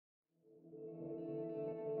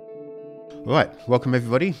Right, welcome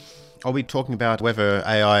everybody. I'll be talking about whether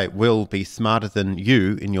AI will be smarter than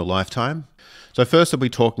you in your lifetime. So first I'll be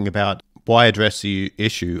talking about why address the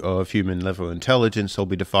issue of human level intelligence. I'll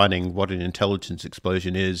be defining what an intelligence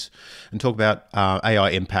explosion is and talk about AI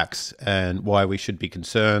impacts and why we should be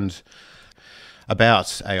concerned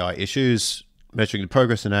about AI issues, measuring the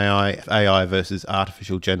progress in AI versus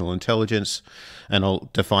artificial general intelligence, and I'll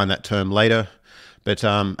define that term later. But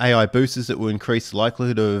AI boosters that will increase the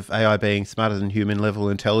likelihood of AI being smarter than human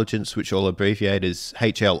level intelligence, which I'll abbreviate as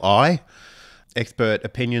HLI. Expert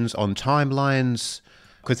opinions on timelines,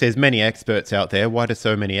 because there's many experts out there. Why do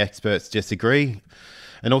so many experts disagree?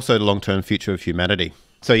 And also the long-term future of humanity.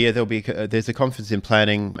 So yeah, there's a conference in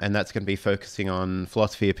planning, and that's going to be focusing on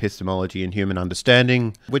philosophy, epistemology, and human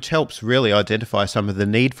understanding, which helps really identify some of the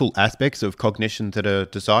needful aspects of cognition that are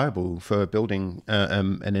desirable for building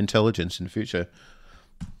an intelligence in the future.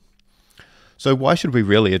 So why should we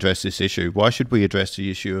really address this issue? Why should we address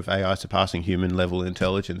the issue of AI surpassing human level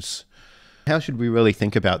intelligence? How should we really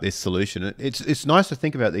think about this solution? It's nice to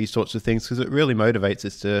think about these sorts of things because it really motivates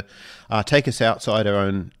us to take us outside our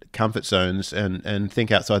own comfort zones and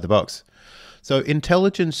think outside the box. So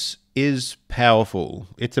intelligence is powerful.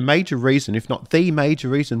 It's a major reason, if not the major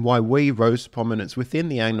reason, why we rose to prominence within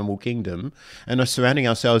the animal kingdom and are surrounding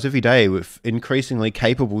ourselves every day with increasingly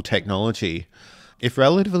capable technology. If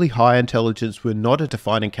relatively high intelligence were not a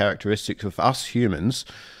defining characteristic of us humans,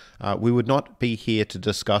 we would not be here to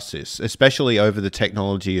discuss this, especially over the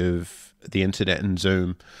technology of the internet and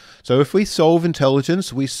Zoom. So if we solve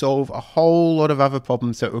intelligence, we solve a whole lot of other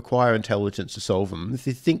problems that require intelligence to solve them. If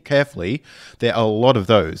you think carefully, there are a lot of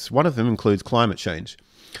those. One of them includes climate change.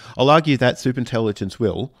 I'll argue that superintelligence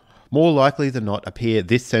will, more likely than not, appear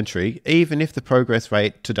this century, even if the progress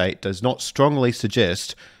rate to date does not strongly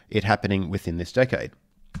suggest it happening within this decade.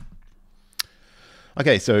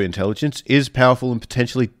 Okay, so intelligence is powerful and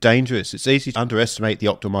potentially dangerous. It's easy to underestimate the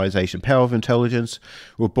optimization power of intelligence.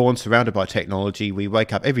 We're born surrounded by technology. We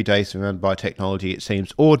wake up every day surrounded by technology. It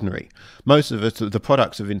seems ordinary. Most of us are the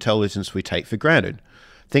products of intelligence we take for granted.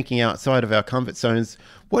 Thinking outside of our comfort zones,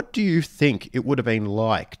 what do you think it would have been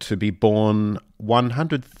like to be born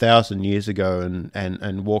 100,000 years ago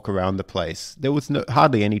and walk around the place? There was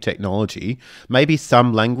hardly any technology, maybe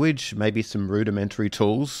some language, maybe some rudimentary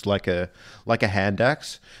tools like a hand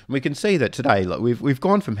axe. And we can see that today, like we've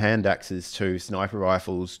gone from hand axes to sniper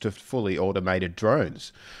rifles to fully automated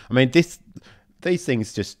drones. I mean, these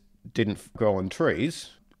things just didn't grow on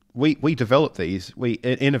trees. We developed these, we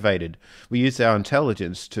innovated, we used our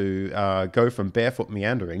intelligence to go from barefoot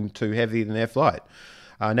meandering to heavier than air flight.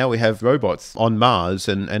 Now we have robots on Mars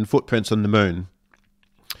and footprints on the moon.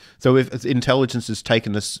 So if intelligence has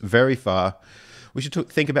taken us very far, we should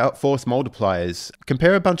think about force multipliers.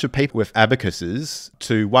 Compare a bunch of people with abacuses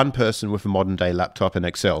to one person with a modern day laptop and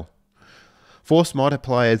Excel. Force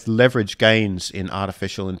multipliers leverage gains in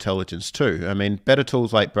artificial intelligence too. I mean, better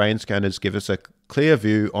tools like brain scanners give us a clear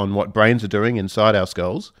view on what brains are doing inside our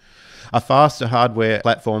skulls. A faster hardware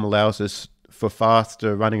platform allows us for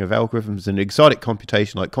faster running of algorithms and exotic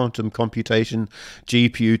computation like quantum computation,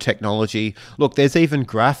 GPU technology. Look, there's even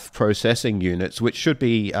graph processing units, which should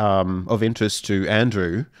be of interest to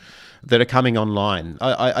Andrew, that are coming online.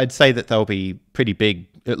 I'd say that they'll be pretty big,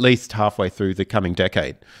 at least halfway through the coming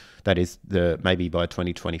decade. That is, maybe by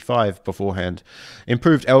 2025 beforehand.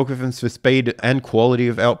 Improved algorithms for speed and quality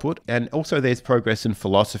of output. And also there's progress in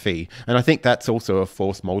philosophy. And I think that's also a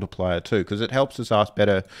force multiplier too, because it helps us ask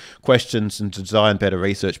better questions and design better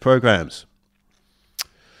research programs.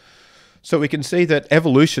 So we can see that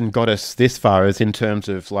evolution got us this far as in terms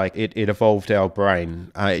of like it evolved our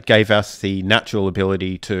brain. It gave us the natural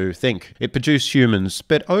ability to think. It produced humans,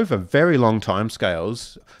 but over very long time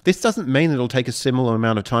scales. This doesn't mean it'll take a similar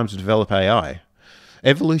amount of time to develop AI.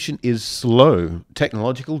 Evolution is slow.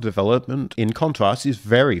 Technological development, in contrast, is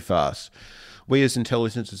very fast. We as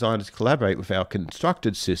intelligence designers collaborate with our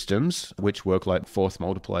constructed systems, which work like force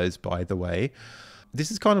multipliers, by the way. This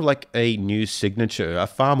is kind of like a new signature, a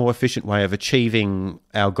far more efficient way of achieving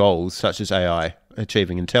our goals, such as AI,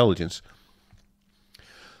 achieving intelligence.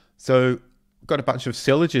 So, got a bunch of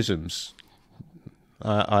syllogisms.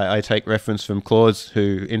 I take reference from Claus,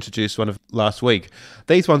 who introduced one of last week.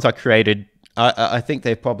 These ones I created. I think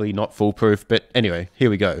they're probably not foolproof, but anyway, here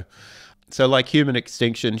we go. So like human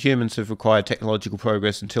extinction, humans have required technological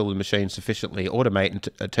progress until the machines sufficiently automate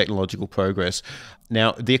technological progress.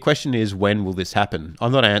 Now, the question is, when will this happen?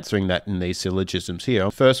 I'm not answering that in these syllogisms here.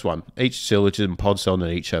 First one, each syllogism pods on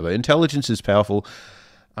each other. Intelligence is powerful.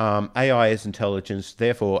 AI is intelligence.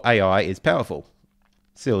 Therefore, AI is powerful.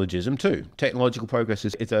 Syllogism 2. Technological progress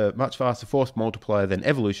is a much faster force multiplier than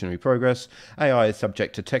evolutionary progress. AI is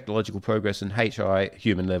subject to technological progress, and HI,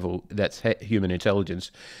 human level, that's human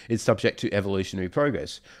intelligence, is subject to evolutionary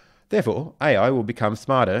progress. Therefore, AI will become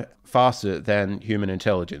smarter, faster than human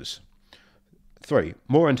intelligence. 3.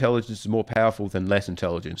 More intelligence is more powerful than less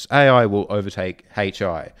intelligence. AI will overtake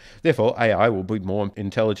HI. Therefore, AI will be more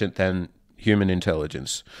intelligent than human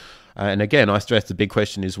intelligence. And again, I stress the big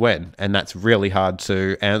question is when, and that's really hard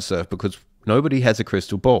to answer because nobody has a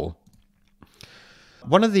crystal ball.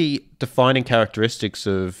 One of the defining characteristics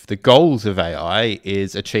of the goals of AI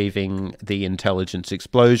is achieving the intelligence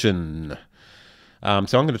explosion. So I'm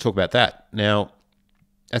going to talk about that. Now,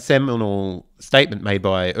 a seminal statement made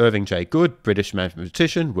by Irving J. Good, British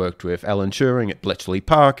mathematician, worked with Alan Turing at Bletchley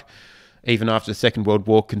Park. Even after the Second World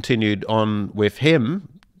War, continued on with him,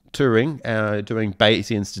 Turing, doing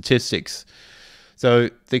Bayesian statistics. So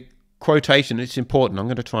the quotation, it's important. I'm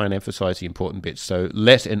going to try and emphasize the important bits. So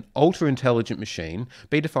let an ultra-intelligent machine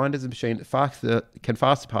be defined as a machine that can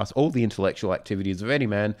faster pass all the intellectual activities of any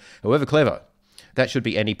man, however clever. That should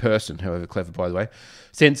be any person, however clever, by the way.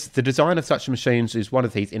 Since the design of such machines is one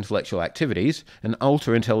of these intellectual activities, an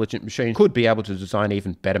ultra-intelligent machine could be able to design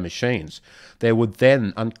even better machines. There would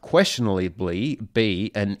then unquestionably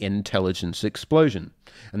be an intelligence explosion,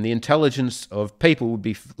 and the intelligence of people would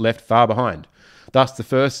be left far behind. Thus, the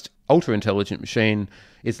first ultra-intelligent machine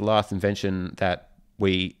is the last invention that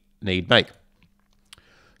we need make.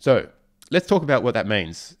 So, let's talk about what that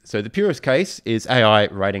means. So the purest case is AI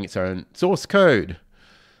writing its own source code.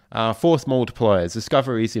 Force multipliers,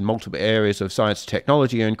 discoveries in multiple areas of science and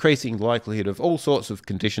technology are increasing the likelihood of all sorts of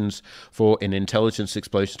conditions for an intelligence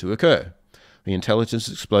explosion to occur. The intelligence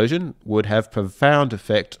explosion would have profound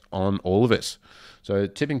effect on all of us. So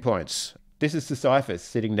tipping points. This is Sisyphus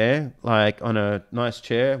sitting there like on a nice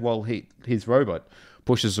chair while his robot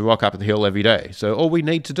pushes the rock up the hill every day. So all we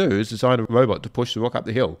need to do is design a robot to push the rock up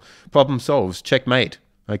the hill. Problem solved. Checkmate.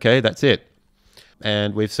 Okay, that's it.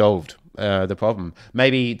 And we've solved the problem.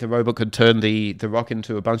 Maybe the robot could turn the rock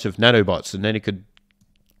into a bunch of nanobots, and then it could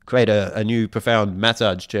create a new profound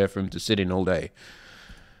massage chair for him to sit in all day.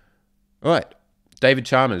 All right. David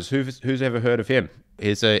Chalmers. Who's ever heard of him?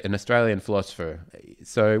 He's an Australian philosopher.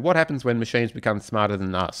 So what happens when machines become smarter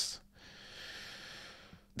than us?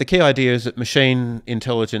 The key idea is that machine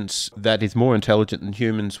intelligence that is more intelligent than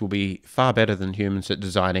humans will be far better than humans at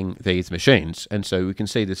designing these machines. And so we can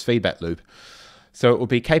see this feedback loop. So it will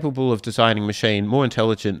be capable of designing a machine more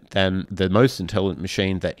intelligent than the most intelligent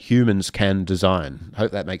machine that humans can design. I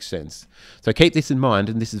hope that makes sense. So keep this in mind,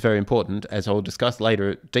 and this is very important, as I'll discuss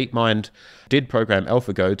later. DeepMind did program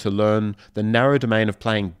AlphaGo to learn the narrow domain of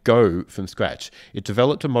playing Go from scratch. It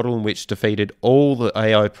developed a model in which defeated all the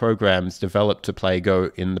AI programs developed to play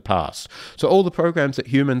Go in the past. So all the programs that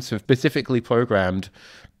humans have specifically programmed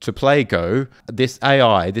to play Go, this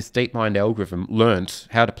AI, this DeepMind algorithm, learnt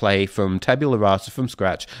how to play from tabula rasa from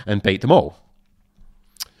scratch and beat them all.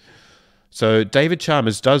 So David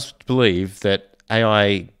Chalmers does believe that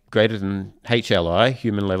AI greater than HLI,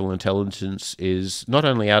 human level intelligence, is not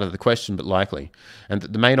only out of the question but likely, and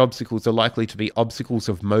that the main obstacles are likely to be obstacles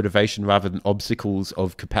of motivation rather than obstacles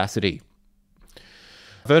of capacity.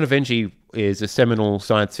 Vernor Vinge is a seminal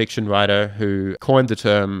science fiction writer who coined the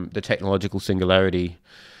term the technological singularity.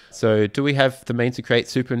 So do we have the means to create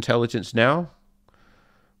superintelligence now?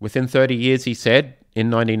 Within 30 years, he said,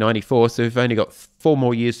 in 1994, so we've only got 4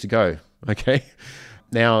 more years to go, okay?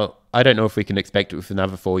 Now, I don't know if we can expect it with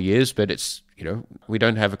another 4 years, but it's, we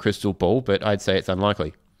don't have a crystal ball, but I'd say it's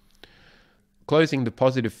unlikely. Closing the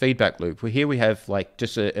positive feedback loop. Well, here we have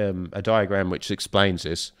just a diagram which explains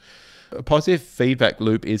this. A positive feedback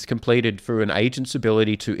loop is completed through an agent's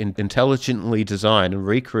ability to intelligently design and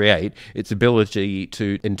recreate its ability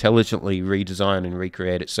to intelligently redesign and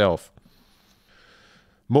recreate itself.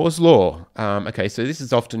 Moore's law. Okay, so this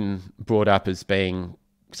is often brought up as being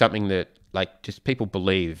something that just people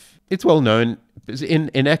believe. It's well known.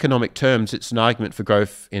 In economic terms, it's an argument for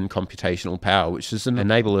growth in computational power, which is an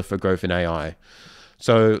enabler for growth in AI.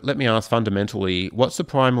 So let me ask fundamentally, what's the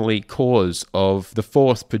primary cause of the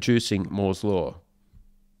force producing Moore's law?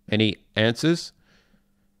 Any answers?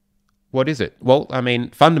 What is it? Well,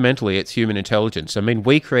 fundamentally, it's human intelligence.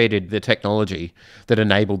 We created the technology that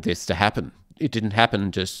enabled this to happen. It didn't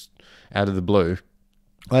happen just out of the blue.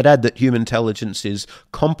 I'd add that human intelligence is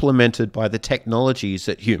complemented by the technologies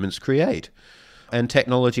that humans create. And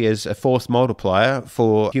technology as a force multiplier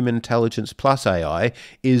for human intelligence plus AI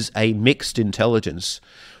is a mixed intelligence.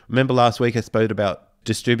 Remember last week I spoke about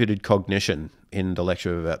distributed cognition in the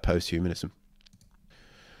lecture about posthumanism.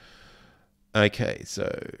 Okay,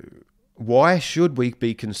 so Why should we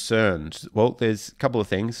be concerned? Well, there's a couple of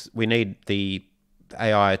things. We need the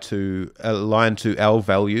AI to align to our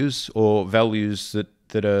values, or values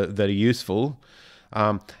that are useful.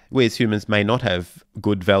 We as humans may not have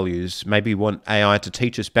good values. Maybe we want AI to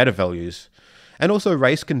teach us better values. And also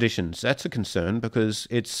race conditions. That's a concern, because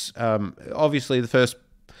it's obviously the first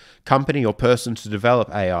company or person to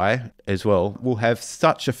develop AI as well will have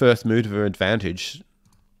such a first mover advantage.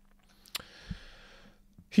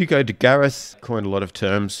 Hugo de Garis coined a lot of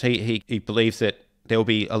terms. He believes that there will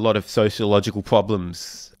be a lot of sociological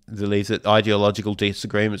problems. He believes that ideological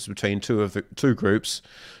disagreements between two groups,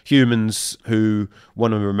 humans who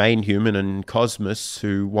want to remain human and cosmos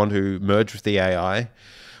who want to merge with the AI,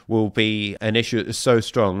 will be an issue that's so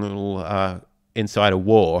strong it will incite a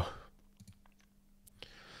war.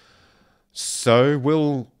 So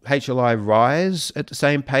will HLI rise at the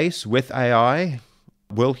same pace with AI?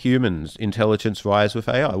 Will humans' intelligence rise with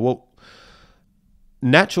AI? Well,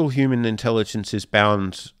 natural human intelligence is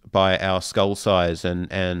bound by our skull size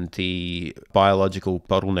and the biological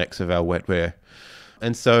bottlenecks of our wetware.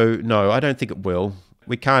 And so, no, I don't think it will.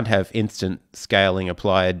 We can't have instant scaling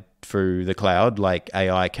applied through the cloud like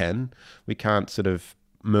AI can. We can't sort of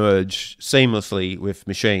merge seamlessly with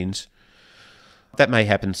machines. That may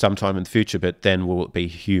happen sometime in the future, but then will it be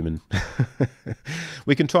human?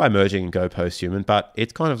 We can try merging and go post-human, but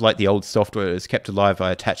it's kind of like the old software is kept alive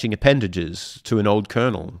by attaching appendages to an old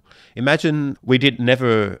kernel. Imagine we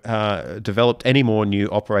never developed any more new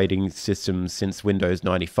operating systems since Windows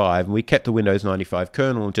 95, and we kept the Windows 95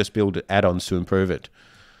 kernel and just build add-ons to improve it.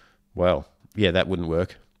 Well, yeah, that wouldn't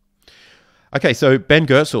work. Okay, so Ben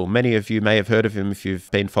Goertzel, many of you may have heard of him if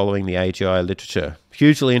you've been following the AGI literature.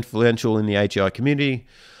 Hugely influential in the AGI community.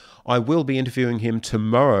 I will be interviewing him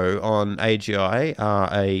tomorrow on AGI,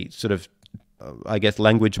 a sort of, I guess,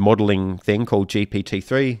 language modeling thing called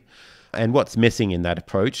GPT-3, and what's missing in that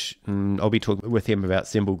approach. I'll be talking with him about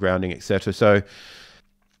symbol grounding, etc. So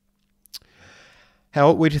how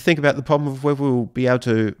are we to think about the problem of whether we'll be able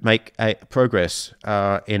to make progress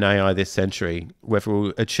in AI this century, whether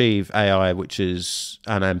we'll achieve AI which is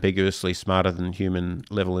unambiguously smarter than human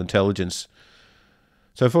level intelligence.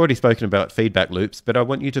 So I've already spoken about feedback loops, but I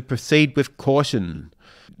want you to proceed with caution.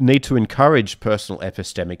 Need to encourage personal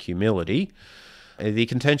epistemic humility. The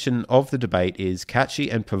contention of the debate is catchy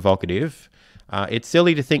and provocative. It's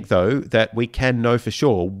silly to think, though, that we can know for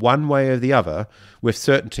sure, one way or the other, with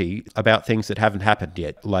certainty about things that haven't happened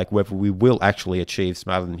yet, like whether we will actually achieve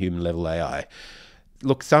smarter than human level AI.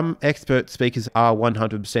 Look, some expert speakers are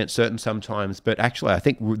 100% certain sometimes, but actually I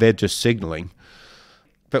think they're just signaling.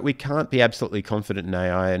 But we can't be absolutely confident in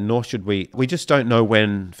AI, and nor should we. We just don't know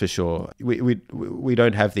when for sure. We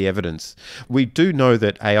don't have the evidence. We do know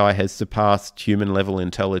that AI has surpassed human level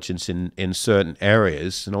intelligence in certain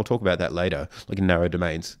areas, and I'll talk about that later, like in narrow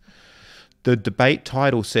domains. The debate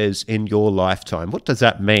title says, in your lifetime. What does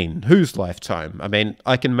that mean? Whose lifetime? I mean,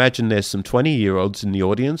 I can imagine there's some 20-year-olds in the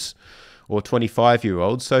audience, or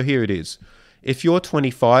 25-year-olds, so here it is. If you're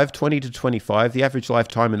 20 to 25, the average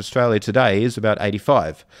lifetime in Australia today is about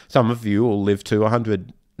 85. Some of you will live to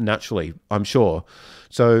 100 naturally, I'm sure.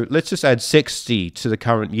 So let's just add 60 to the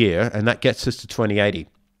current year, and that gets us to 2080.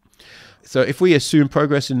 So if we assume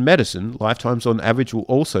progress in medicine, lifetimes on average will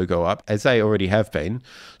also go up, as they already have been.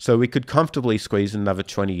 So we could comfortably squeeze another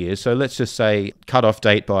 20 years. So let's just say cut-off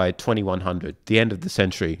date by 2100, the end of the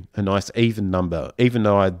century, a nice even number, even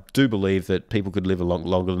though I do believe that people could live a lot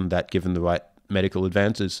longer than that given the right medical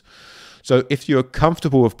advances. So if you're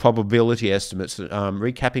comfortable with probability estimates,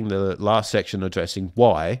 recapping the last section addressing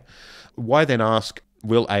why then ask,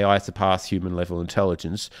 will AI surpass human level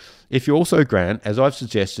intelligence? If you also grant, as I've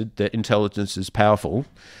suggested, that intelligence is powerful,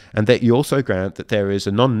 and that you also grant that there is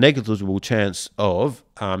a non-negligible chance of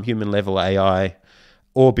human level AI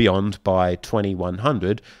or beyond by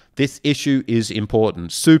 2100, this issue is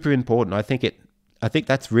important, super important. I think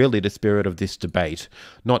that's really the spirit of this debate,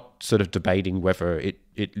 not sort of debating whether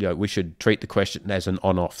we should treat the question as an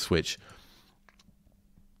on-off switch.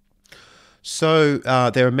 So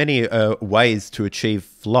there are many ways to achieve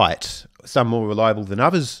flight, some more reliable than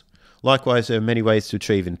others. Likewise, there are many ways to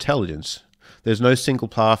achieve intelligence. There's no single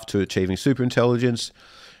path to achieving superintelligence.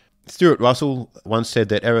 Stuart Russell once said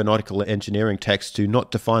that aeronautical engineering texts do not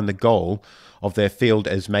define the goal of their field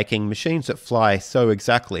as making machines that fly so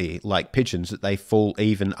exactly like pigeons that they fool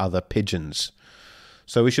even other pigeons.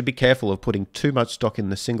 So we should be careful of putting too much stock in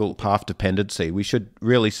the single path dependency. We should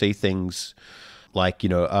really see things like,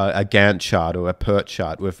 a Gantt chart or a PERT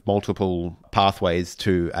chart with multiple pathways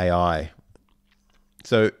to AI.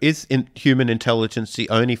 So is human intelligence the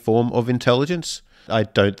only form of intelligence? I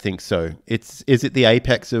don't think so. Is it the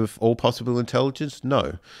apex of all possible intelligence?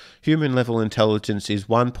 No. Human level intelligence is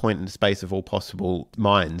one point in the space of all possible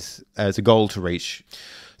minds as a goal to reach.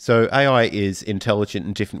 So AI is intelligent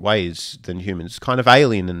in different ways than humans, kind of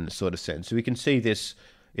alien in a sort of sense. So we can see this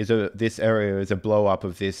area is a blow up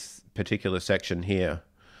of this particular section here.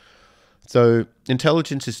 So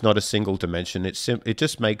intelligence is not a single dimension. It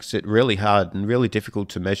just makes it really hard and really difficult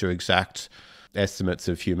to measure exact estimates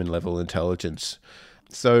of human level intelligence.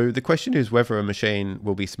 So the question is whether a machine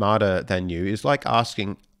will be smarter than you is like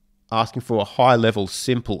asking for a high level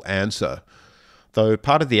simple answer. Though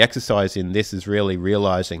part of the exercise in this is really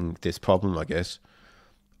realizing this problem, I guess.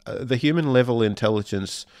 The human level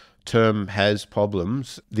intelligence term has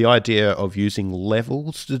problems. The idea of using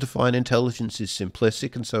levels to define intelligence is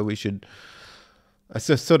simplistic, and so it's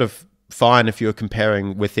just sort of fine if you're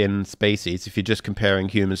comparing within species, if you're just comparing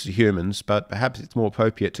humans to humans, but perhaps it's more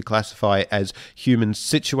appropriate to classify as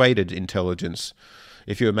human-situated intelligence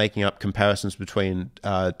if you're making up comparisons between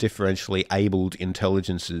differentially abled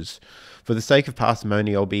intelligences. For the sake of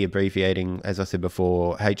parsimony, I'll be abbreviating, as I said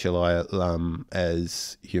before, HLI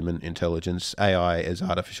as human intelligence, AI as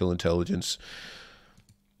artificial intelligence.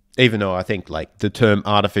 Even though I think like the term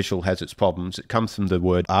artificial has its problems, it comes from the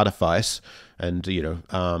word artifice, and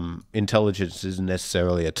intelligence isn't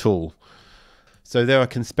necessarily a tool. So there are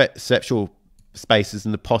conceptual spaces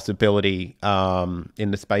and the possibility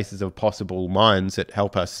in the spaces of possible minds that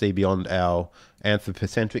help us see beyond our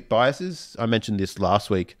anthropocentric biases. I mentioned this last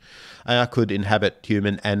week. AI could inhabit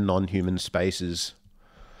human and non-human spaces.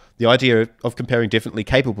 The idea of comparing differently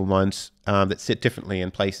capable minds that sit differently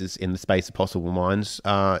in places in the space of possible minds.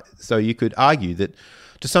 So you could argue that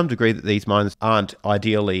to some degree that these minds aren't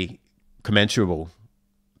ideally commensurable.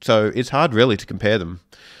 So it's hard really to compare them.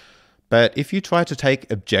 But if you try to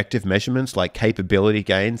take objective measurements like capability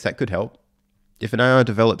gains, that could help. If an AI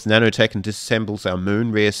develops nanotech and disassembles our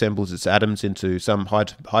moon, reassembles its atoms into some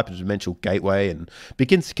hyperdimensional gateway and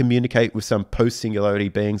begins to communicate with some post-singularity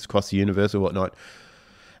beings across the universe or whatnot,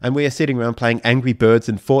 and we are sitting around playing Angry Birds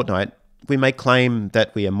in Fortnite, we may claim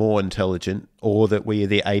that we are more intelligent, or that we are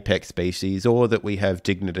the apex species, or that we have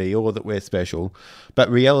dignity, or that we're special. But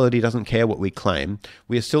reality doesn't care what we claim.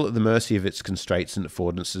 We are still at the mercy of its constraints and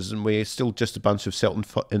affordances, and we're still just a bunch of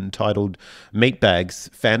self-entitled meatbags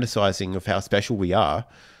fantasizing of how special we are.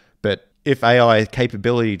 But if AI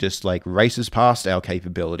capability just like races past our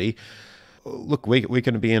capability, look, we're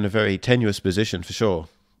going to be in a very tenuous position for sure.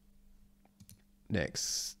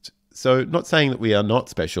 Next. So not saying that we are not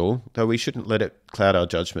special, though we shouldn't let it cloud our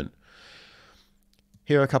judgment.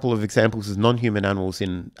 Here are a couple of examples of non-human animals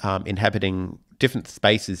inhabiting different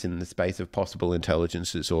spaces in the space of possible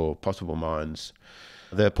intelligences or possible minds.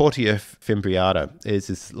 The Portia fimbriata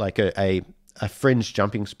is like a fringe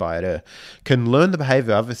jumping spider, can learn the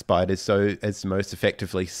behavior of other spiders so as to most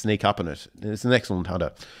effectively sneak up on it. It's an excellent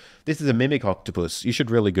hunter. This is a mimic octopus. You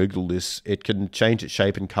should really Google this. It can change its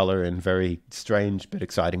shape and color in very strange but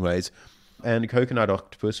exciting ways. And a coconut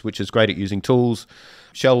octopus, which is great at using tools,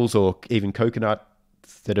 shells, or even coconuts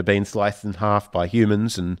that have been sliced in half by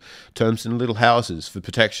humans and turned into little houses for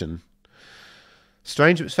protection.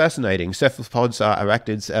 Strange but fascinating. Cephalopods are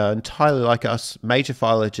arachnids, entirely like us. Major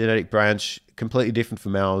phylogenetic branch, completely different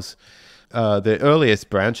from ours. The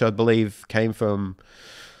earliest branch, I believe, came from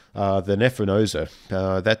the Nephrinosa.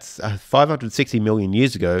 That's 560 million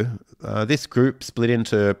years ago. This group split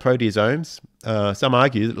into proteasomes. Some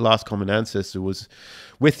argue that the last common ancestor was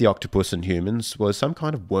with the octopus and humans was some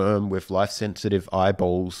kind of worm with life-sensitive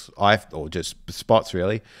eyeballs, or just spots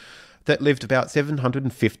really, that lived about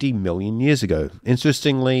 750 million years ago.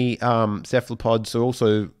 Interestingly, cephalopods are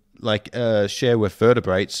also share with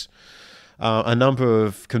vertebrates a number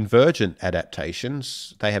of convergent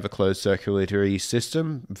adaptations. They have a closed circulatory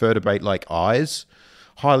system, vertebrate-like eyes,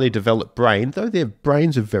 highly developed brain, though their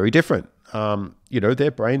brains are very different.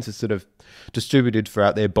 Their brains are sort of distributed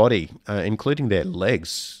throughout their body, including their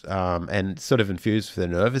legs, and sort of infused with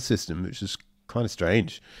their nervous system, which is kind of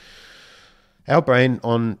strange. Our brain,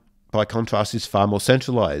 by contrast, is far more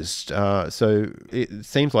centralized. So it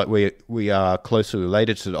seems like we are closely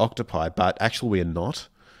related to the octopi, but actually we are not.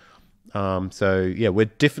 We're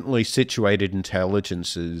differently situated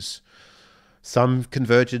intelligences. Some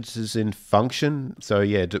convergences in function. So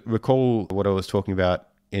recall what I was talking about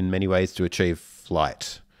in many ways to achieve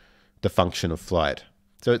flight, the function of flight.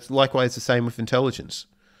 So it's likewise the same with intelligence.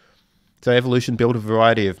 So evolution built a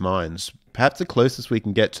variety of minds. Perhaps the closest we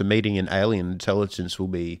can get to meeting an alien intelligence will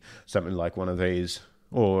be something like one of these,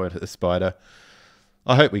 or a spider.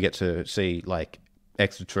 I hope we get to see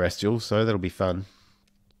extraterrestrials, so that'll be fun.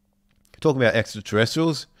 Talking about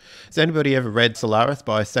extraterrestrials, has anybody ever read Solaris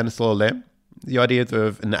by Stanislaw Lem? The idea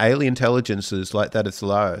of an alien intelligence like that of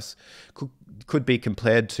Solaris could be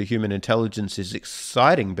compared to human intelligence is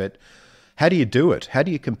exciting, but how do you do it? How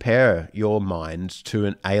do you compare your mind to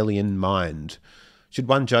an alien mind? Should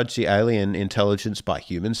one judge the alien intelligence by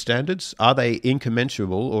human standards? Are they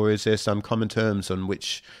incommensurable, or is there some common terms on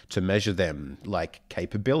which to measure them, like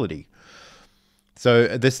capability? So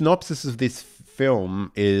the synopsis of this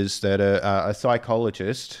film is that a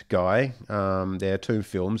psychologist guy, there are 2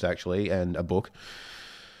 films actually and a book,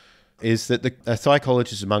 is that a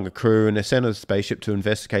psychologist among a crew, and they're sent on a spaceship to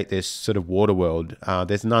investigate this sort of water world.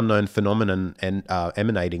 There's an unknown phenomenon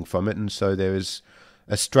emanating from it, and so there is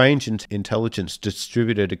a strange intelligence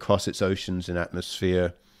distributed across its oceans and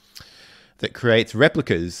atmosphere that creates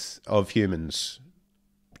replicas of humans,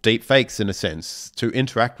 deep fakes in a sense, to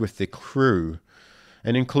interact with the crew,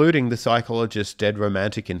 and including the psychologist's dead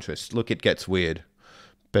romantic interest. Look, it gets weird,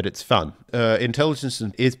 but it's fun. Intelligence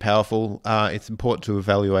is powerful. It's important to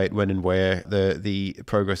evaluate when and where the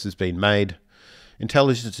progress has been made.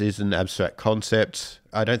 Intelligence is an abstract concept.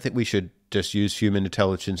 I don't think we should just use human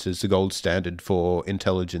intelligence as the gold standard for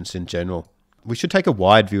intelligence in general. We should take a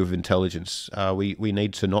wide view of intelligence. We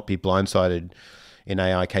need to not be blindsided in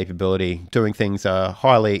AI capability. Doing things are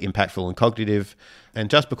highly impactful and cognitive, and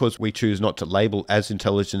just because we choose not to label as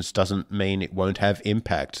intelligence doesn't mean it won't have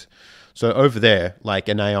impact. So over there, like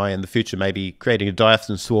an AI in the future, maybe creating a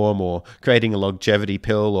diaphanous swarm or creating a longevity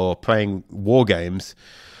pill or playing war games,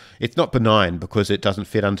 it's not benign because it doesn't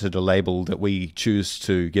fit under the label that we choose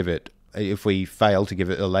to give it. If we fail to give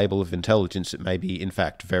it a label of intelligence, it may be, in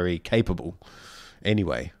fact, very capable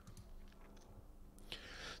anyway.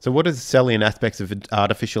 So what are the salient aspects of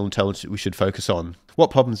artificial intelligence that we should focus on? What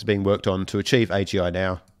problems are being worked on to achieve AGI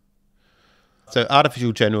now? So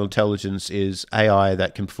artificial general intelligence is AI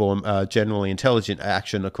that can perform generally intelligent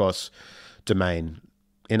action across domain.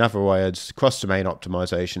 In other words, cross-domain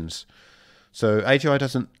optimizations. So AGI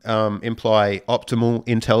doesn't imply optimal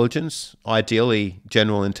intelligence. Ideally,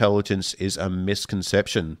 general intelligence is a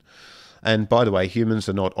misconception. And by the way, humans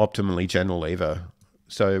are not optimally general either.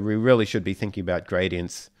 So we really should be thinking about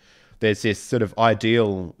gradients. There's this sort of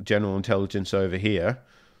ideal general intelligence over here.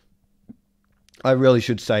 I really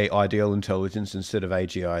should say ideal intelligence instead of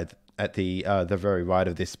AGI at the very right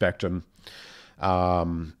of this spectrum.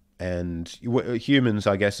 And humans,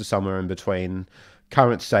 I guess, are somewhere in between.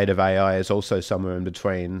 Current state of AI is also somewhere in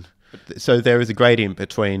between. So there is a gradient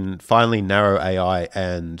between finely narrow AI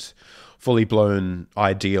and fully blown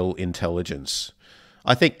ideal intelligence.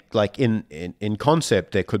 I think, like in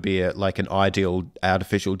concept, there could be like an ideal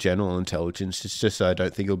artificial general intelligence. It's just I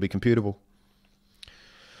don't think it'll be computable.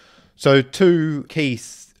 So 2 key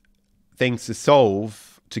things to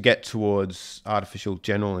solve to get towards artificial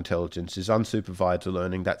general intelligence is unsupervised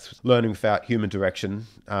learning. That's learning without human direction.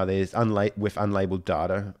 There's with unlabeled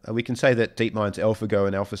data. We can say that DeepMind's AlphaGo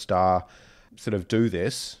and AlphaStar sort of do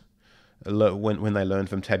this when they learn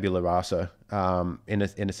from tabula rasa, in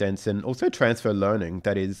a sense, and also transfer learning.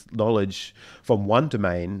 That is knowledge from one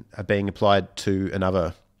domain being applied to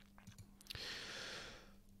another.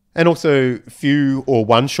 And also few or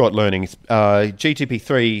one-shot learning.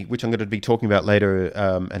 GTP3, which I'm going to be talking about later,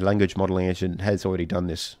 and language modeling engine has already done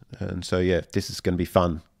this. And so, yeah, this is going to be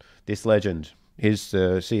fun. This legend is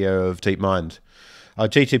the CEO of DeepMind.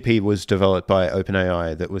 GTP was developed by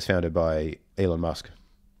OpenAI that was founded by Elon Musk.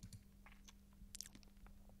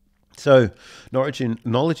 So knowledge in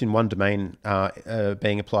one domain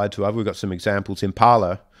being applied to other. We've got some examples.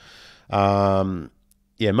 Impala.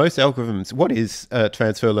 Yeah, most algorithms, what is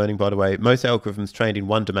transfer learning, by the way? Most algorithms trained in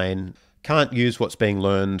one domain can't use what's being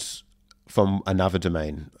learned from another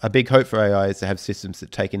domain. A big hope for AI is to have systems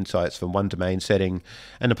that take insights from one domain setting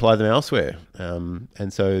and apply them elsewhere.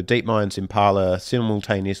 And so DeepMind's Impala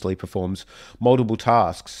simultaneously performs multiple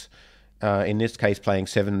tasks, in this case playing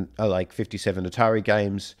 57 Atari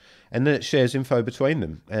games, and then it shares info between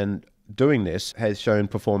them. And doing this has shown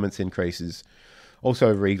performance increases.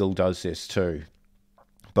 Also, Regal does this too.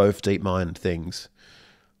 Both DeepMind things.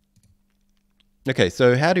 Okay,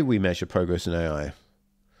 so how do we measure progress in AI?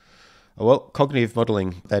 Well, cognitive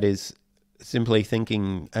modeling, that is simply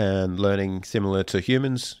thinking and learning similar to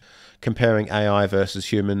humans, comparing AI versus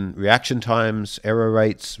human reaction times, error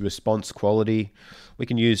rates, response quality. We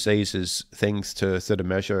can use these as things to sort of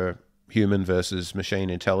measure human versus machine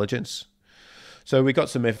intelligence. So we got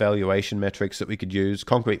some evaluation metrics that we could use,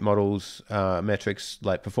 concrete models, metrics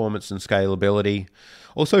like performance and scalability,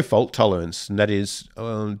 also fault tolerance, and that is,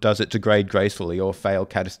 does it degrade gracefully or fail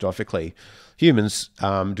catastrophically? Humans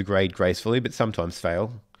degrade gracefully, but sometimes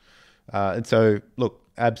fail. And so, look,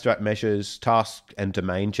 abstract measures, task and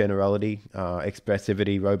domain generality,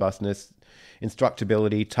 expressivity, robustness,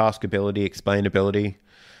 instructability, taskability, explainability.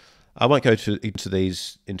 I won't go into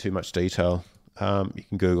these in too much detail. You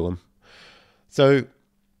can Google them. So,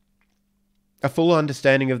 a full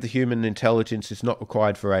understanding of the human intelligence is not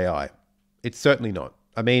required for AI. It's certainly not.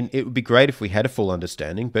 I mean, it would be great if we had a full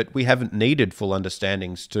understanding, but we haven't needed full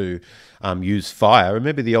understandings to use fire.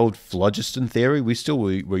 Remember the old phlogiston theory? We still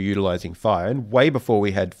were utilizing fire. And way before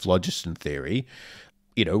we had phlogiston theory,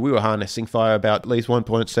 we were harnessing fire about at least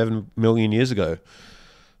 1.7 million years ago.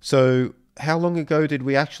 So how long ago did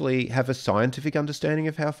we actually have a scientific understanding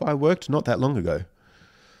of how fire worked? Not that long ago.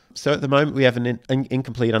 So at the moment, we have an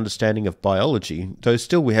incomplete understanding of biology, though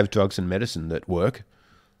still we have drugs and medicine that work.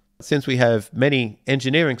 Since we have many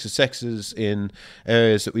engineering successes in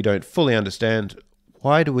areas that we don't fully understand,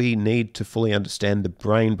 why do we need to fully understand the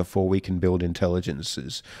brain before we can build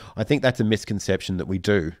intelligences? I think that's a misconception that we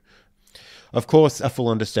do. Of course, a full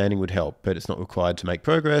understanding would help, but it's not required to make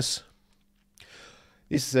progress.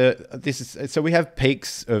 So we have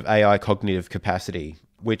peaks of AI cognitive capacity,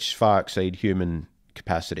 which far exceed human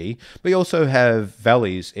capacity. But we also have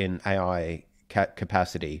valleys in AI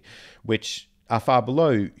capacity, which are far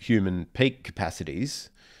below human peak capacities.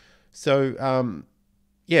 So,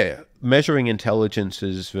 measuring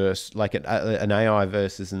intelligences versus like an AI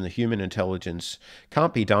versus the human intelligence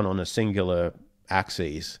can't be done on a singular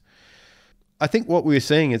axis. I think what we're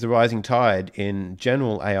seeing is a rising tide in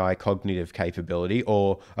general AI cognitive capability,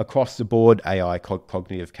 or across the board AI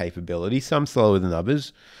cognitive capability, some slower than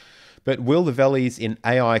others. But will the valleys in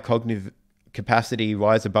AI cognitive capacity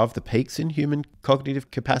rise above the peaks in human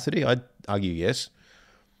cognitive capacity? I'd argue yes.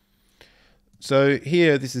 So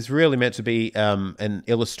here, this is really meant to be an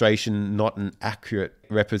illustration, not an accurate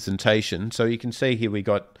representation. So you can see here we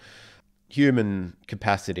got human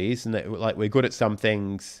capacities, and that, like, we're good at some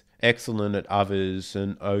things, excellent at others,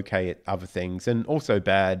 and okay at other things, and also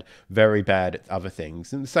bad, very bad at other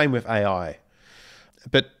things. And the same with AI.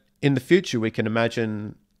 But in the future, we can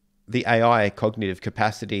imagine the AI cognitive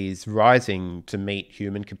capacities rising to meet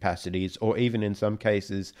human capacities, or even in some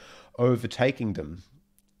cases overtaking them.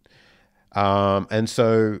 And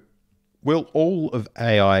so will all of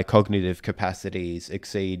AI cognitive capacities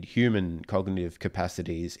exceed human cognitive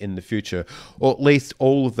capacities in the future, or at least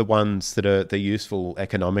all of the ones that are useful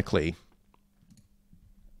economically?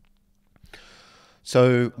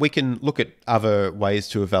 So we can look at other ways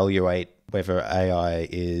to evaluate whether AI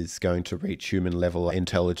is going to reach human level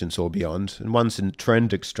intelligence or beyond. And one's in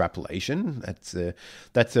trend extrapolation.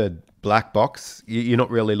 That's a black box. You're not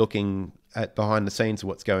really looking at behind the scenes of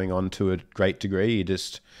what's going on to a great degree. You're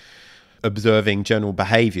just observing general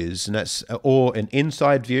behaviors, and that's, or an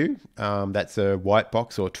inside view. That's a white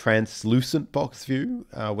box or translucent box view,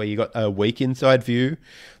 where you got a weak inside view.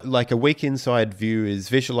 Like, a weak inside view is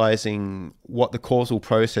visualizing what the causal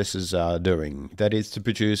processes are doing. That is to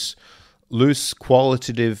produce loose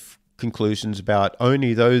qualitative conclusions about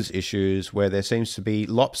only those issues where there seems to be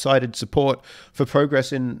lopsided support for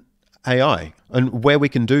progress in AI. And where we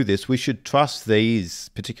can do this, we should trust these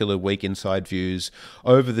particular weak inside views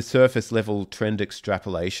over the surface level trend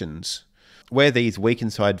extrapolations. Where these weak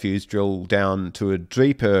inside views drill down to a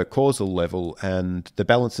deeper causal level and the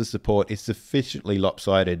balance of support is sufficiently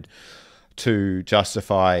lopsided to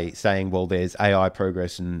justify saying, well, there's AI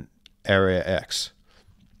progress in area X.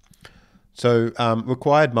 So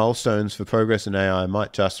required milestones for progress in AI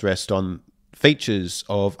might just rest on features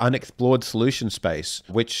of unexplored solution space,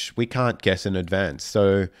 which we can't guess in advance.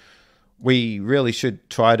 So we really should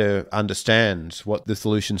try to understand what the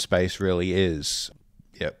solution space really is.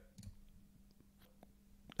 Yep.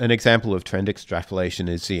 An example of trend extrapolation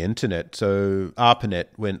is the internet. So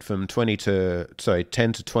ARPANET went from 10 to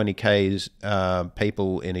 20K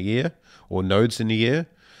people in a year, or nodes in a year.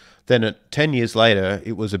 Then at 10 years later,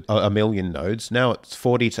 it was a million nodes. Now it's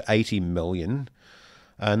 40 to 80 million.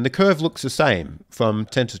 And the curve looks the same, from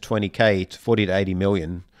 10 to 20K to 40 to 80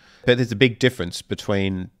 million. But there's a big difference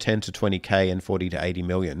between 10 to 20K and 40 to 80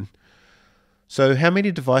 million. So how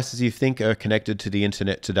many devices do you think are connected to the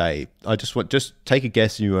internet today? Just take a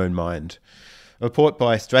guess in your own mind. A report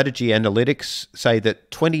by Strategy Analytics say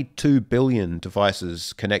that 22 billion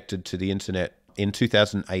devices connected to the internet in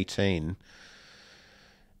 2018.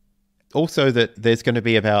 Also, that there's going to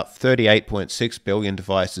be about 38.6 billion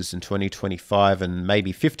devices in 2025 and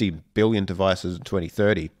maybe 50 billion devices in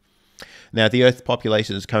 2030. Now, the Earth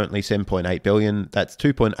population is currently 7.8 billion. That's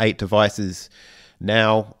 2.8 devices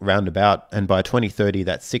now, roundabout. And by 2030,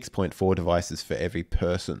 that's 6.4 devices for every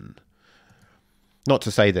person. Not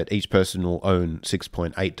to say that each person will own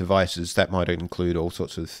 6.8 devices. That might include all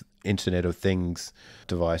sorts of Internet of Things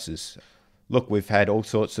devices. Look, we've had all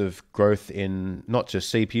sorts of growth in not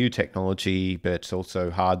just CPU technology, but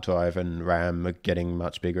also hard drive and RAM are getting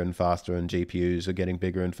much bigger and faster, and GPUs are getting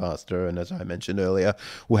bigger and faster. And as I mentioned earlier,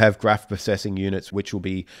 we'll have graph processing units, which will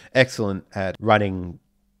be excellent at running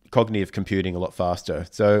cognitive computing a lot faster.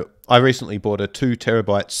 So I recently bought a 2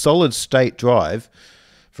 terabyte solid state drive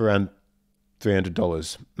for around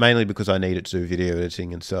 $300, mainly because I need it to do video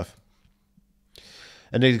editing and stuff.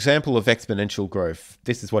 An example of exponential growth,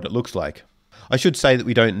 this is what it looks like. I should say that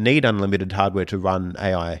we don't need unlimited hardware to run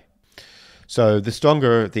AI. So the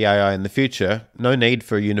stronger the AI in the future, no need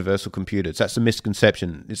for universal computers. That's a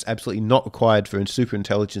misconception. It's absolutely not required for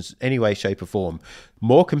superintelligence in any way, shape or form.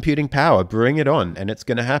 More computing power, bring it on, and it's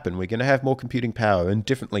going to happen. We're going to have more computing power and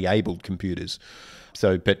differently abled computers.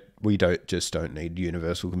 So, but we don't need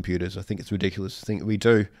universal computers. I think it's ridiculous to think that we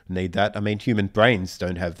do need that. I mean, human brains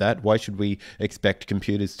don't have that. Why should we expect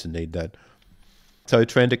computers to need that? So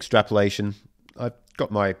trend extrapolation. I've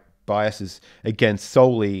got my biases against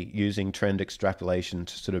solely using trend extrapolation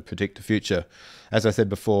to sort of predict the future. As I said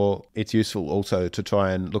before, it's useful also to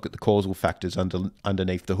try and look at the causal factors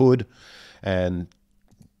underneath the hood and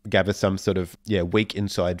gather some sort of weak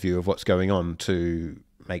inside view of what's going on to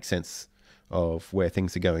make sense of where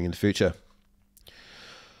things are going in the future.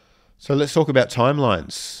 So let's talk about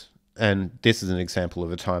timelines. And this is an example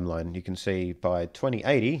of a timeline. You can see by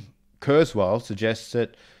 2080, Kurzweil suggests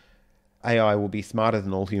that AI will be smarter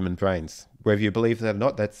than all human brains. Whether you believe that or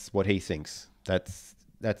not, that's what he thinks. That's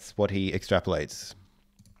what he extrapolates.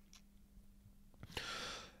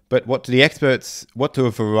 But what do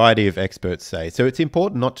a variety of experts say? So it's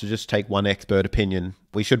important not to just take one expert opinion.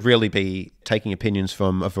 We should really be taking opinions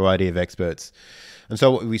from a variety of experts. And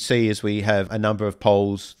so what we see is we have a number of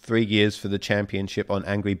polls, 3 years for the championship on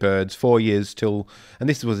Angry Birds, 4 years till, and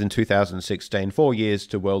this was in 2016, 4 years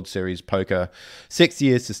to World Series Poker, 6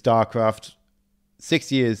 years to StarCraft,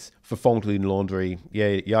 6 years for faulty laundry,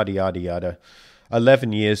 yada, yada, yada.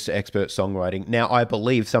 11 years to expert songwriting. Now, I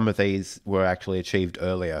believe some of these were actually achieved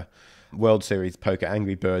earlier. World Series Poker,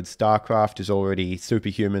 Angry Birds, StarCraft is already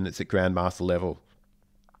superhuman. It's at Grandmaster level.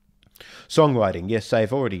 Songwriting, yes,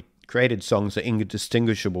 they've already created songs that are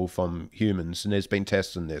indistinguishable from humans, and there's been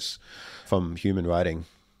tests on this from human writing.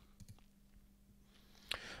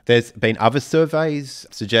 There's been other surveys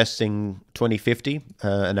suggesting 2050,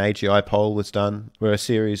 an AGI poll was done where a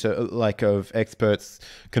series of experts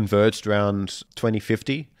converged around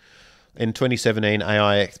 2050. In 2017,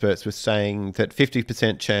 AI experts were saying that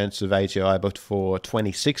 50% chance of AGI before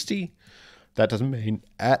 2060. That doesn't mean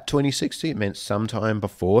at 2060, it meant sometime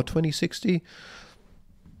before 2060.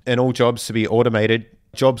 And all jobs to be automated.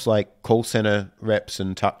 Jobs like call center reps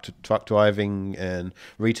and truck driving and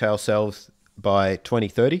retail sales by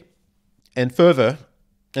 2030. And further,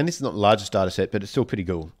 and this is not the largest data set, but it's still pretty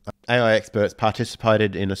cool. AI experts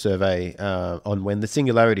participated in a survey on when the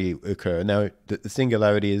singularity occur. Now, the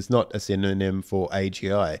singularity is not a synonym for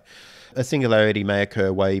AGI. A singularity may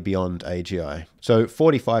occur way beyond AGI. So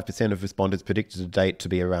 45% of respondents predicted the date to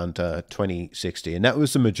be around 2060, and that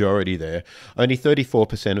was the majority there. Only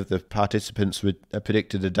 34% of the participants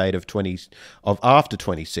predicted a date of after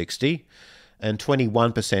 2060, and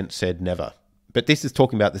 21% said never. But this is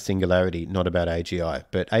talking about the singularity, not about AGI.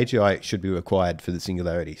 But AGI should be required for the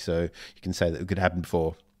singularity, so you can say that it could happen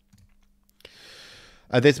before.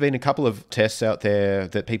 There's been a couple of tests out there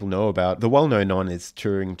that people know about. The well-known one is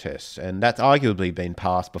Turing test, and that's arguably been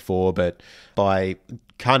passed before, but by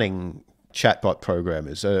cunning chatbot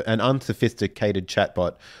programmers. An unsophisticated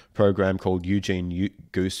chatbot program called Eugene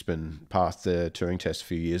Goosman passed the Turing test a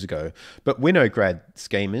few years ago. But Winograd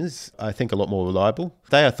schemers, I think, a lot more reliable.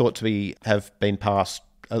 They are thought to have been passed,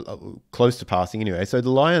 close to passing anyway. So the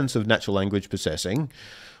lions of natural language processing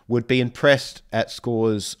would be impressed at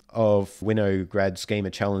scores of Winograd schema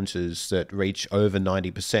challenges that reach over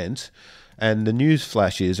 90%. And the news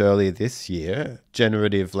flash is earlier this year,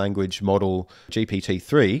 generative language model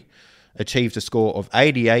GPT-3 achieved a score of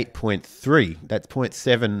 88.3. That's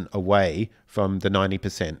 0.7 away from the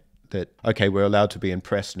 90% that, okay, we're allowed to be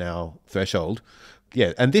impressed now threshold.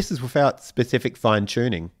 Yeah, and this is without specific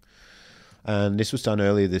fine-tuning. And this was done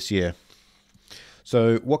earlier this year.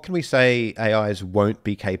 So what can we say AIs won't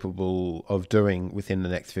be capable of doing within the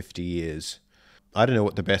next 50 years? I don't know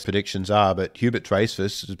what the best predictions are, but Hubert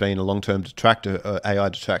Dreyfus has been a long-term AI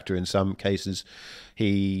detractor in some cases.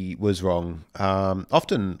 He was wrong.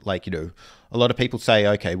 Often, a lot of people say,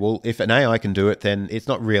 okay, well, if an AI can do it, then it's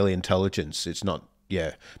not really intelligence. It's not,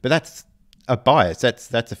 yeah. But a bias.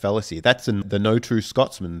 That's a fallacy. That's the no true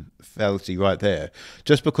Scotsman fallacy right there.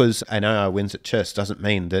 Just because an AI wins at chess doesn't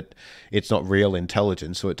mean that it's not real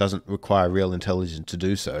intelligence, or it doesn't require real intelligence to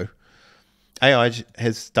do so. AI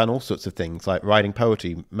has done all sorts of things, like writing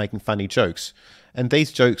poetry, making funny jokes. And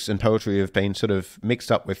these jokes and poetry have been sort of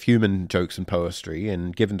mixed up with human jokes and poetry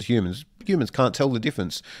and given to humans. Humans can't tell the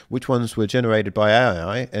difference which ones were generated by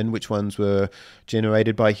AI and which ones were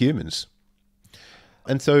generated by humans.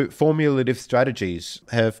 And so formulative strategies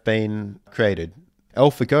have been created.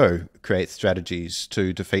 AlphaGo creates strategies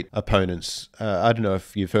to defeat opponents. I don't know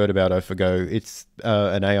if you've heard about AlphaGo. It's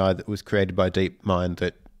an AI that was created by DeepMind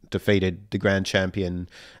that defeated the grand champion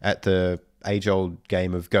at the age-old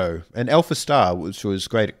game of Go. And AlphaStar, which was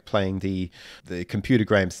great at playing the computer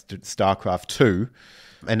game StarCraft 2,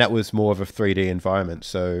 and that was more of a 3D environment.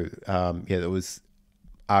 So, yeah, that was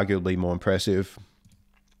arguably more impressive.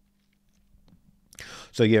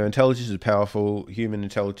 So, yeah, intelligence is powerful. Human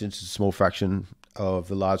intelligence is a small fraction of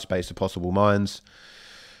the large space of possible minds.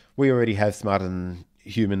 We already have smarter than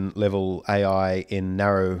human-level AI in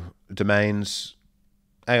narrow domains.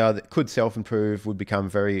 AI that could self-improve would become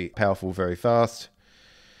very powerful very fast.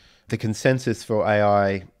 The consensus for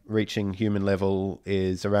AI reaching human level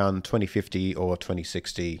is around 2050 or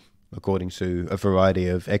 2060, according to a variety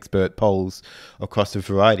of expert polls across a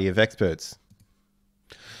variety of experts.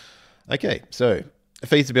 Okay, so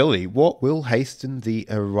feasibility. What will hasten the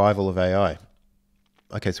arrival of AI?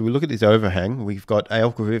 Okay, so we look at this overhang. We've got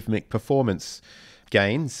algorithmic performance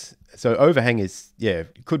gains. So overhang is,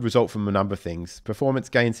 could result from a number of things. Performance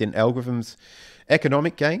gains in algorithms,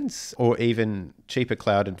 economic gains, or even cheaper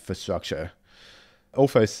cloud infrastructure.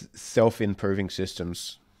 Also self-improving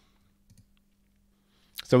systems.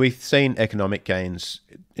 So we've seen economic gains.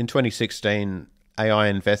 In 2016, AI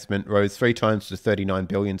investment rose 3 times to 39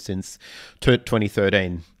 billion since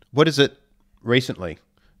 2013. What is it recently?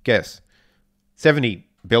 Guess. 70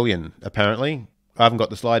 billion, apparently. I haven't got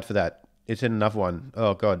the slide for that. It's in another one.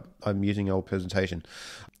 Oh, God, I'm using an old presentation.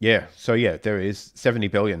 Yeah, so yeah, there is 70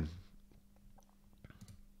 billion.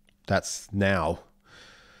 That's now.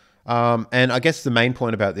 And I guess the main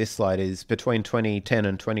point about this slide is between 2010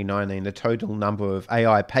 and 2019, the total number of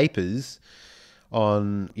AI papers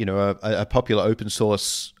on, a popular open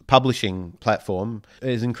source publishing platform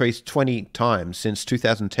has increased 20 times since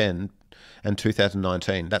 2010 and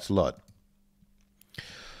 2019. That's a lot.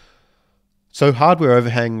 So hardware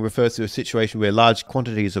overhang refers to a situation where large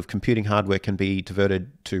quantities of computing hardware can be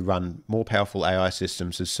diverted to run more powerful AI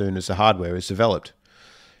systems as soon as the hardware is developed.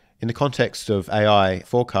 In the context of AI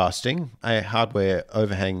forecasting, a hardware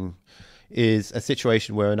overhang is a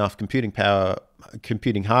situation where enough computing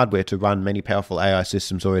hardware to run many powerful AI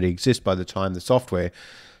systems already exist by the time the software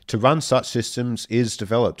to run such systems is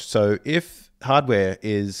developed. So if hardware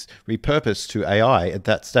is repurposed to AI at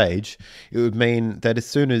that stage, it would mean that as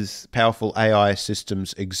soon as powerful AI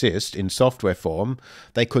systems exist in software form,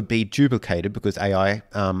 they could be duplicated because AI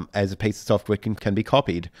as a piece of software can be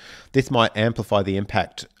copied. This might amplify the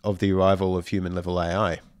impact of the arrival of human-level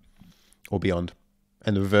AI or beyond.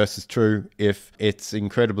 And the reverse is true. If it's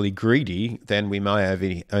incredibly greedy, then we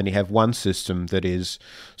may only have one system that is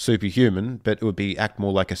superhuman, but it would act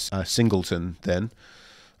more like a singleton then.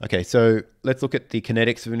 Okay, so let's look at the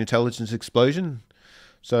kinetics of an intelligence explosion.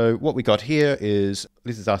 So what we got here is,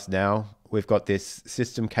 this is us now. We've got this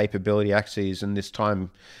system capability axis and this time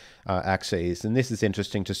axis. And this is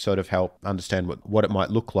interesting to sort of help understand what it might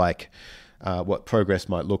look like, what progress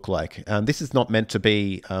might look like. This is not meant to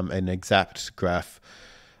be an exact graph.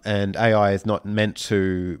 And AI is not meant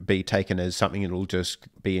to be taken as something that will just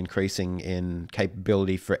be increasing in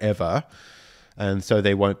capability forever. And so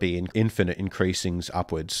there won't be infinite increasings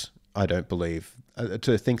upwards, I don't believe.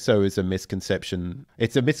 To think so is a misconception.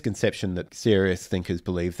 It's a misconception that serious thinkers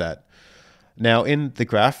believe that. Now, in the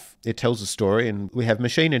graph, it tells a story, and we have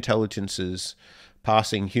machine intelligences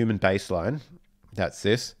passing human baseline. That's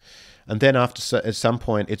this. And then at some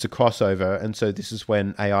point, it's a crossover, and so this is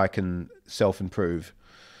when AI can self-improve.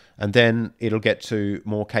 And then it'll get to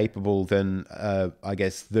more capable than, I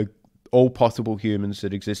guess, all possible humans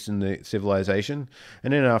that exist in the civilization.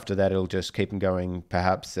 And then after that, it'll just keep on going,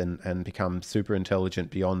 perhaps, and become super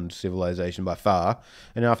intelligent beyond civilization by far.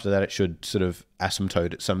 And after that, it should sort of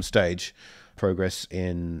asymptote at some stage, progress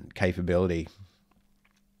in capability.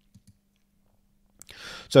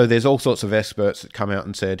 So there's all sorts of experts that come out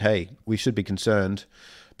and said, hey, we should be concerned.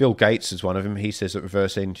 Bill Gates is one of them. He says that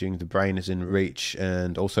reverse engineering the brain is in reach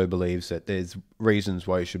and also believes that there's reasons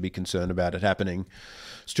why you should be concerned about it happening.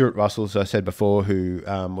 Stuart Russell, as I said before, who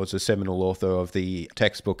was a seminal author of the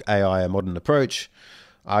textbook AI, A Modern Approach,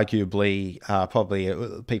 arguably,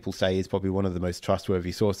 probably people say is probably one of the most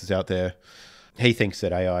trustworthy sources out there. He thinks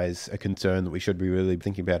that AI is a concern, that we should be really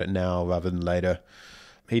thinking about it now rather than later.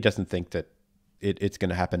 He doesn't think that it's going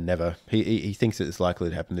to happen never. He thinks that it's likely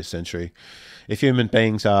to happen this century. If human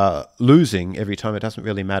beings are losing every time, it doesn't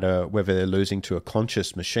really matter whether they're losing to a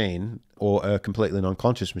conscious machine or a completely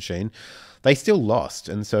non-conscious machine. They still lost.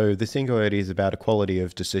 And so the singularity is about a quality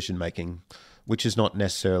of decision making, which is not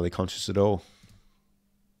necessarily conscious at all.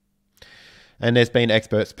 And there's been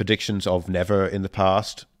experts' predictions of never in the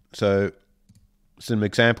past. So some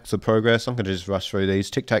examples of progress. I'm going to just rush through these.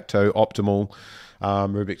 Tic-tac-toe, optimal,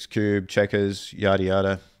 Rubik's Cube, checkers, yada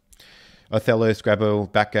yada. Othello, Scrabble,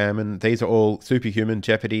 backgammon. These are all superhuman,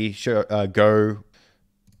 Jeopardy, Go,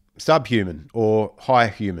 subhuman, or high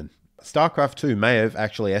human. StarCraft 2 may have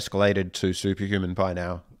actually escalated to superhuman by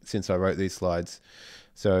now since I wrote these slides.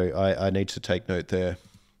 So I need to take note there.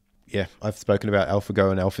 Yeah, I've spoken about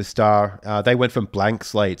AlphaGo and AlphaStar. They went from blank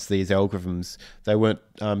slates, these algorithms. They weren't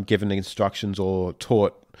given instructions or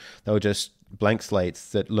taught. They were just blank slates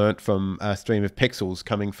that learnt from a stream of pixels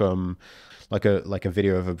coming from like a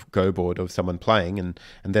video of a Go board of someone playing, and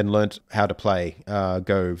then learnt how to play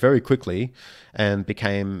Go very quickly and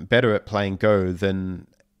became better at playing Go than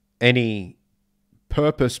any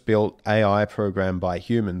purpose-built AI program by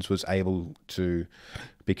humans was able to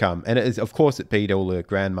become. And it is, of course, it beat all the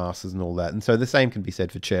grandmasters and all that. And so the same can be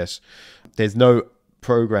said for chess. There's no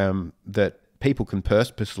program that people can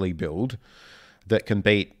purposely build that can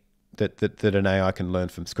beat that an AI can learn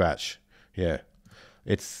from scratch. Yeah.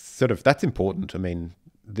 It's sort of, that's important. I mean,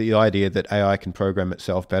 the idea that AI can program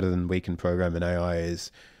itself better than we can program an AI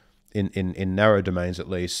is, in narrow domains at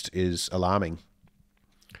least, is alarming.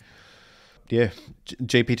 Yeah.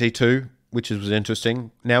 GPT-2, which was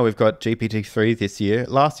interesting. Now we've got GPT-3 this year.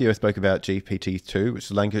 Last year I spoke about GPT-2, which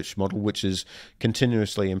is a language model which is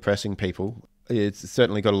continuously impressing people. It's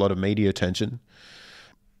certainly got a lot of media attention.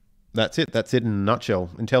 That's it. That's it in a nutshell.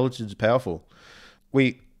 Intelligence is powerful.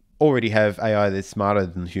 We already have AI that's smarter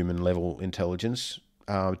than human level intelligence.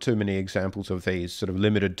 Too many examples of these sort of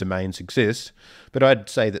limited domains exist. But I'd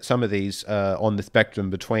say that some of these are on the spectrum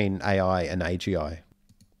between AI and AGI.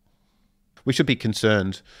 We should be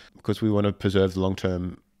concerned because we want to preserve the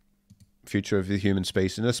long-term future of the human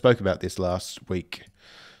species. And I spoke about this last week.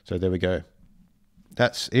 So there we go.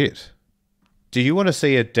 That's it. Do you want to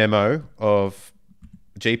see a demo of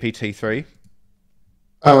GPT-3?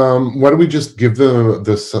 Why don't we just give the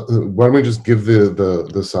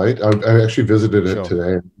site? I actually visited it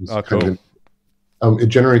today. Oh, cool. It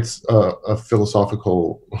generates a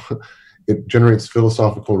philosophical. It generates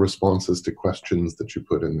philosophical responses to questions that you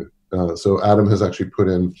put in. So Adam has actually put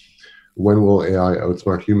in, when will AI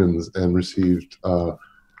outsmart humans, and received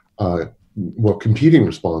competing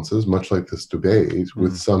responses, much like this debate,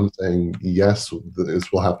 with some saying yes,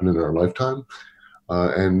 this will happen in our lifetime,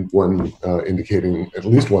 and at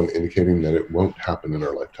least one indicating that it won't happen in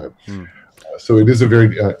our lifetime. So it is a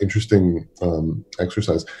very interesting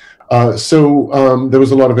exercise. So there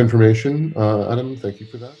was a lot of information. Adam, thank you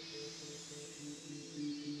for that.